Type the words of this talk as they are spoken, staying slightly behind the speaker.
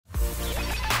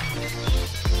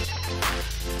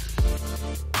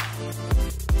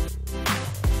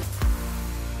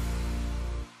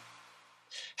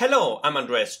Hello, I'm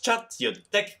Andreas Chat, your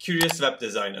tech-curious web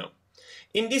designer.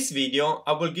 In this video,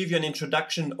 I will give you an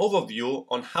introduction overview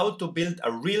on how to build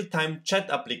a real-time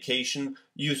chat application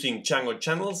using Django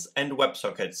Channels and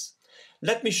WebSockets.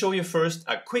 Let me show you first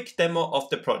a quick demo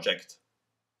of the project.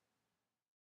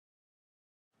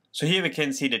 So here we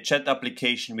can see the chat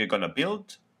application we're gonna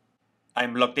build.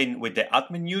 I'm logged in with the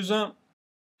admin user,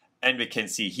 and we can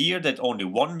see here that only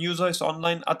one user is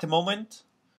online at the moment.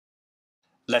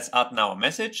 Let's add now a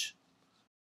message.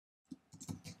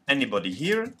 Anybody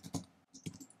here?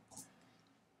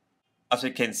 As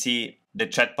you can see, the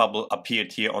chat bubble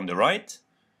appeared here on the right,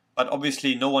 but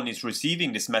obviously no one is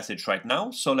receiving this message right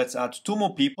now, so let's add two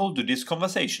more people to this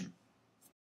conversation.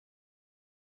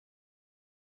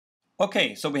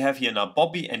 Okay, so we have here now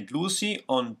Bobby and Lucy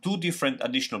on two different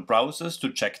additional browsers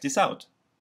to check this out.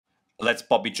 Let's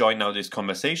Bobby join now this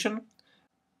conversation.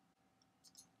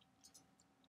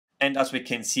 And as we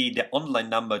can see, the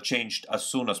online number changed as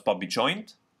soon as Bobby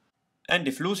joined. And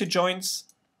if Lucy joins,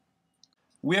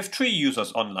 we have 3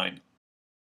 users online.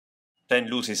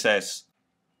 Then Lucy says,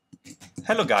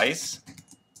 "Hello guys."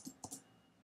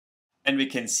 And we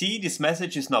can see this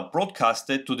message is now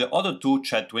broadcasted to the other 2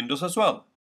 chat windows as well.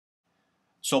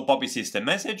 So Bobby sees the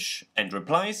message and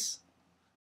replies,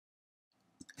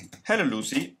 "Hello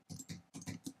Lucy."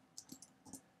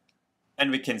 And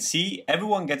we can see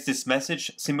everyone gets this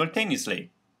message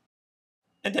simultaneously.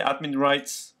 And the admin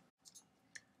writes,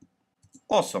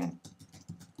 "Awesome."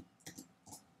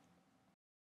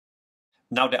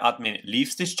 Now the admin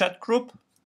leaves this chat group.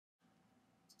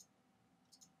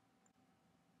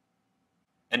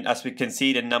 And as we can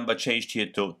see, the number changed here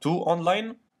to 2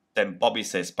 online. Then Bobby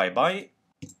says bye-bye.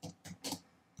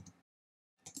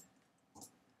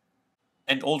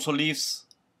 And also leaves.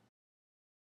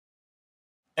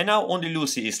 And now only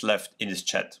Lucy is left in this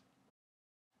chat.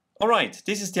 Alright,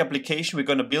 this is the application we're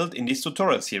going to build in this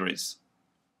tutorial series.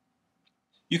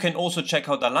 You can also check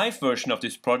out a live version of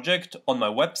this project on my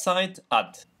website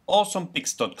at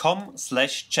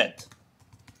awesomepix.com/chat.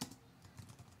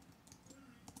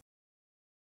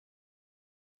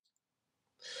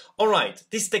 Alright,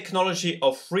 this technology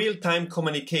of real-time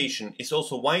communication is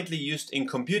also widely used in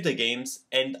computer games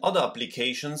and other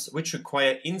applications which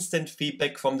require instant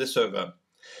feedback from the server.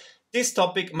 This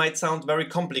topic might sound very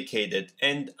complicated,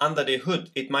 and under the hood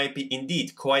it might be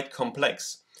indeed quite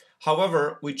complex.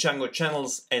 However, with Django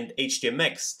Channels and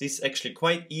Htmx, this is actually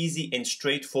quite easy and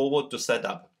straightforward to set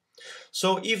up.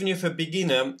 So even if a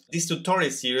beginner, this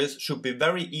tutorial series should be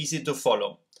very easy to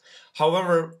follow.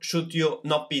 However, should you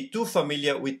not be too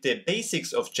familiar with the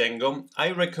basics of Django,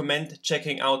 I recommend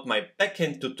checking out my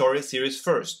backend tutorial series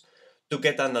first, to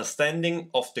get understanding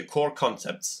of the core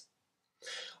concepts.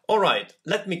 Alright,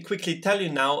 let me quickly tell you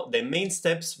now the main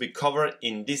steps we cover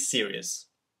in this series.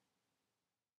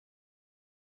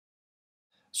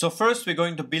 So first we're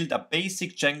going to build a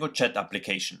basic Django chat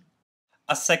application.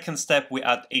 As second step we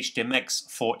add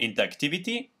Htmx for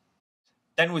interactivity.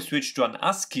 Then we switch to an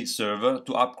ASCII server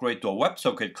to upgrade to a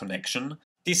WebSocket connection.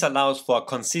 This allows for a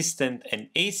consistent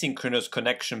and asynchronous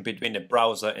connection between the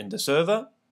browser and the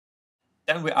server.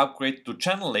 Then we upgrade to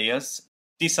channel layers.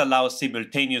 This allows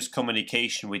simultaneous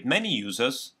communication with many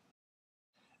users.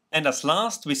 And as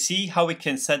last, we see how we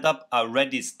can set up a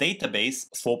Redis database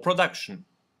for production.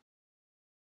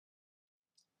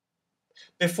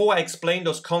 Before I explain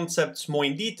those concepts more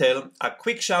in detail, a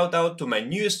quick shout out to my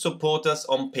newest supporters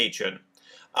on Patreon.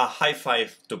 A high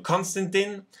five to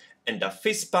Konstantin and a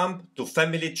fist bump to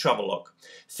Family Travelog.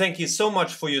 Thank you so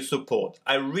much for your support.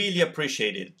 I really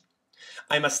appreciate it.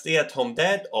 I'm a stay-at-home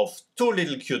dad of 2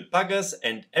 little cute buggers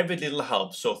and every little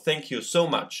helps, so thank you so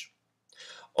much.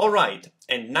 Alright,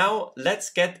 and now let's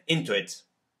get into it.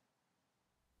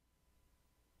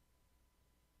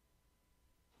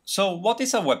 So what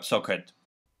is a WebSocket?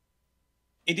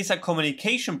 It is a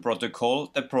communication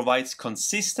protocol that provides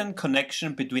consistent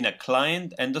connection between a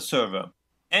client and a server,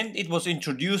 and it was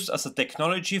introduced as a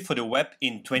technology for the web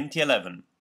in 2011.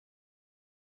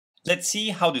 Let's see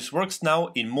how this works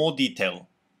now in more detail.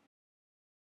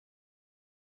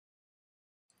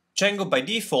 Django by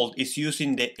default is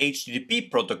using the HTTP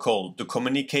protocol to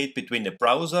communicate between the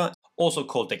browser, also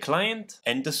called the client,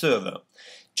 and the server.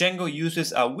 Django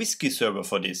uses a WSGI server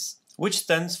for this, which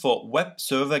stands for Web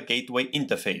Server Gateway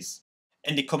Interface.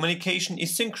 And the communication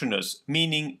is synchronous,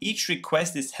 meaning each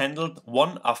request is handled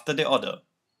one after the other.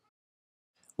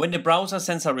 When the browser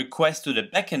sends a request to the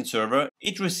backend server,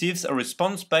 it receives a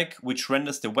response back which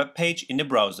renders the web page in the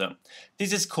browser.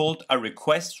 This is called a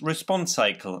request-response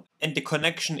cycle, and the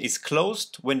connection is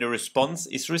closed when the response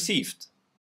is received.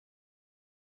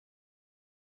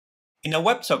 In a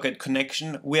WebSocket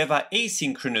connection, we have an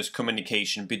asynchronous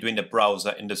communication between the browser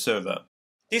and the server.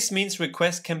 This means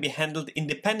requests can be handled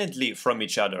independently from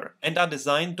each other and are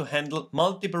designed to handle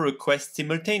multiple requests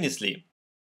simultaneously.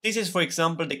 This is, for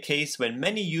example, the case when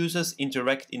many users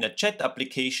interact in a chat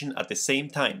application at the same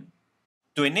time.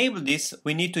 To enable this,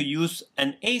 we need to use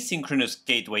an asynchronous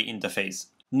gateway interface,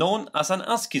 known as an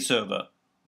ASCII server.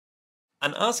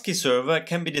 An ASCII server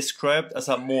can be described as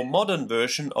a more modern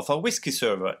version of a WSGI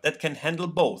server that can handle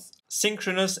both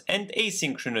synchronous and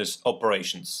asynchronous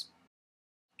operations.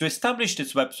 To establish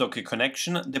this WebSocket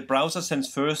connection, the browser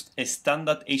sends first a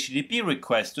standard HTTP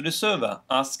request to the server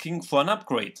asking for an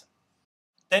upgrade.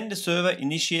 Then the server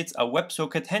initiates a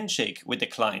WebSocket handshake with the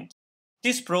client.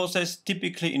 This process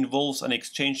typically involves an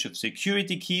exchange of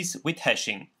security keys with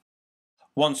hashing.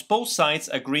 Once both sides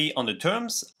agree on the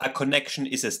terms, a connection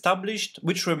is established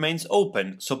which remains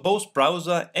open, so both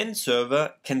browser and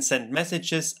server can send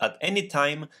messages at any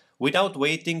time without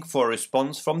waiting for a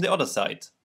response from the other side.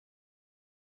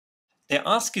 The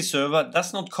ASCII server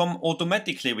does not come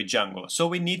automatically with Django, so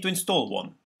we need to install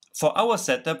one. For our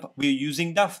setup, we are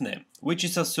using Daphne, which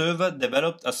is a server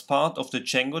developed as part of the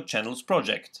Django Channels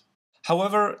project.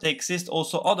 However, there exist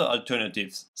also other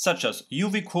alternatives, such as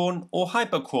UVcorn or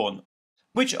Hypercorn,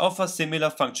 which offer similar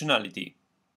functionality.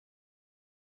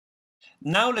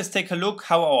 Now let's take a look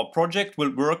how our project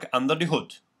will work under the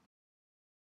hood.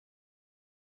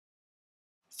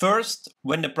 First,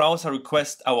 when the browser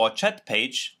requests our chat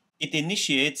page, it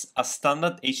initiates a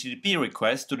standard HTTP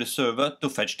request to the server to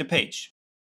fetch the page.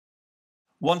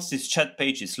 Once this chat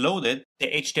page is loaded, the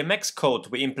Htmx code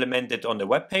we implemented on the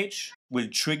web page will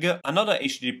trigger another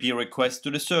HTTP request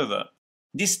to the server,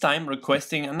 this time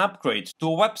requesting an upgrade to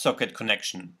a WebSocket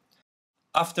connection.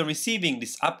 After receiving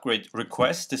this upgrade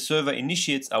request, the server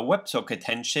initiates a WebSocket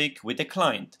handshake with the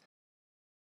client.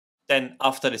 Then,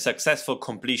 after the successful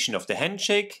completion of the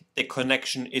handshake, the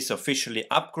connection is officially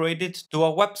upgraded to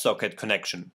a WebSocket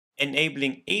connection,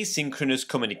 enabling asynchronous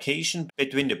communication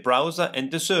between the browser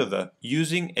and the server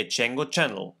using a Django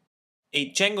channel. A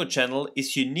Django channel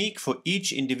is unique for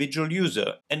each individual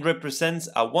user and represents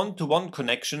a one-to-one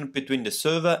connection between the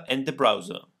server and the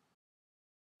browser.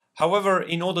 However,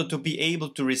 in order to be able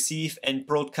to receive and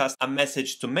broadcast a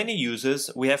message to many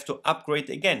users, we have to upgrade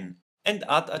again and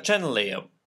add a channel layer.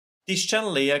 This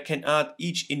channel layer can add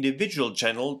each individual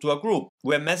channel to a group,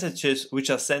 where messages which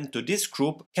are sent to this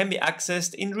group can be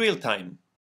accessed in real time.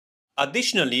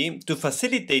 Additionally, to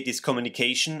facilitate this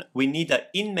communication, we need an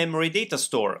in-memory data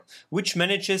store, which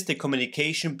manages the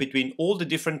communication between all the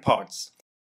different parts.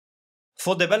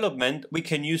 For development, we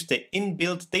can use the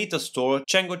inbuilt data store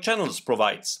Django Channels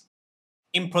provides.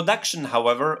 In production,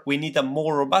 however, we need a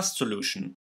more robust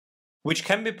solution, which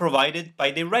can be provided by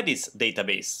the Redis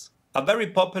database, a very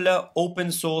popular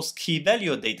open-source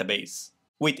key-value database,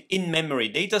 with in-memory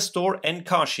data store and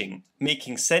caching,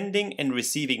 making sending and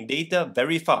receiving data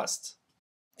very fast.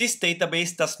 This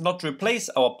database does not replace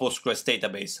our Postgres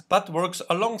database, but works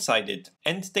alongside it,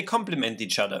 and they complement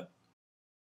each other.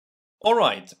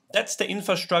 Alright, that's the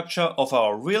infrastructure of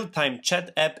our real-time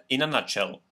chat app in a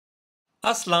nutshell.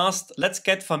 As last, let's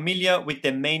get familiar with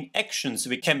the main actions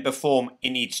we can perform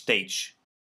in each stage.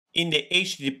 In the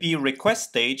HTTP request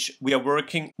stage, we are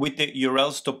working with the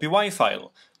URL.py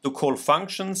file to call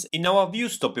functions in our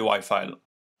views.py file,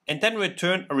 and then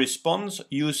return a response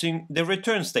using the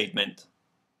return statement.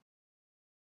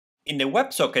 In the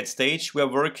WebSocket stage, we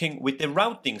are working with the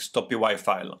routings.py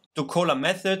file to call a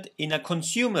method in a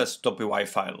consumers.py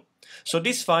file. So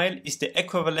this file is the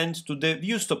equivalent to the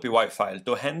views.py file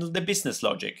to handle the business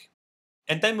logic.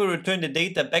 And then we return the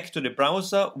data back to the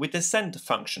browser with the send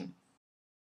function.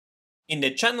 In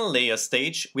the channel layer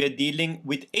stage, we are dealing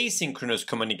with asynchronous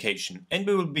communication, and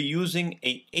we will be using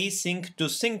a async to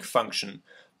sync function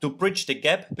to bridge the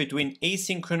gap between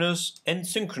asynchronous and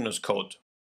synchronous code.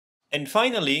 And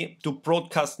finally, to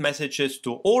broadcast messages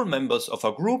to all members of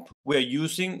a group, we are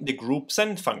using the group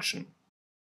send function.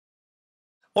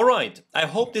 Alright, I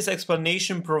hope this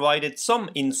explanation provided some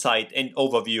insight and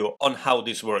overview on how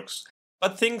this works,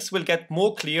 but things will get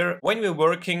more clear when we're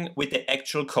working with the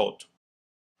actual code.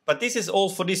 But this is all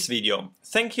for this video.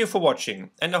 Thank you for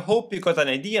watching, and I hope you got an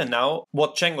idea now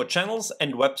what Django Channels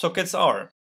and WebSockets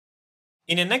are.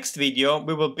 In the next video,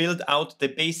 we will build out the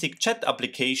basic chat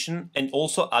application and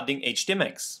also adding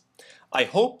Htmx. I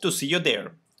hope to see you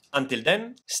there. Until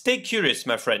then, stay curious,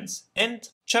 my friends, and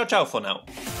ciao ciao for now.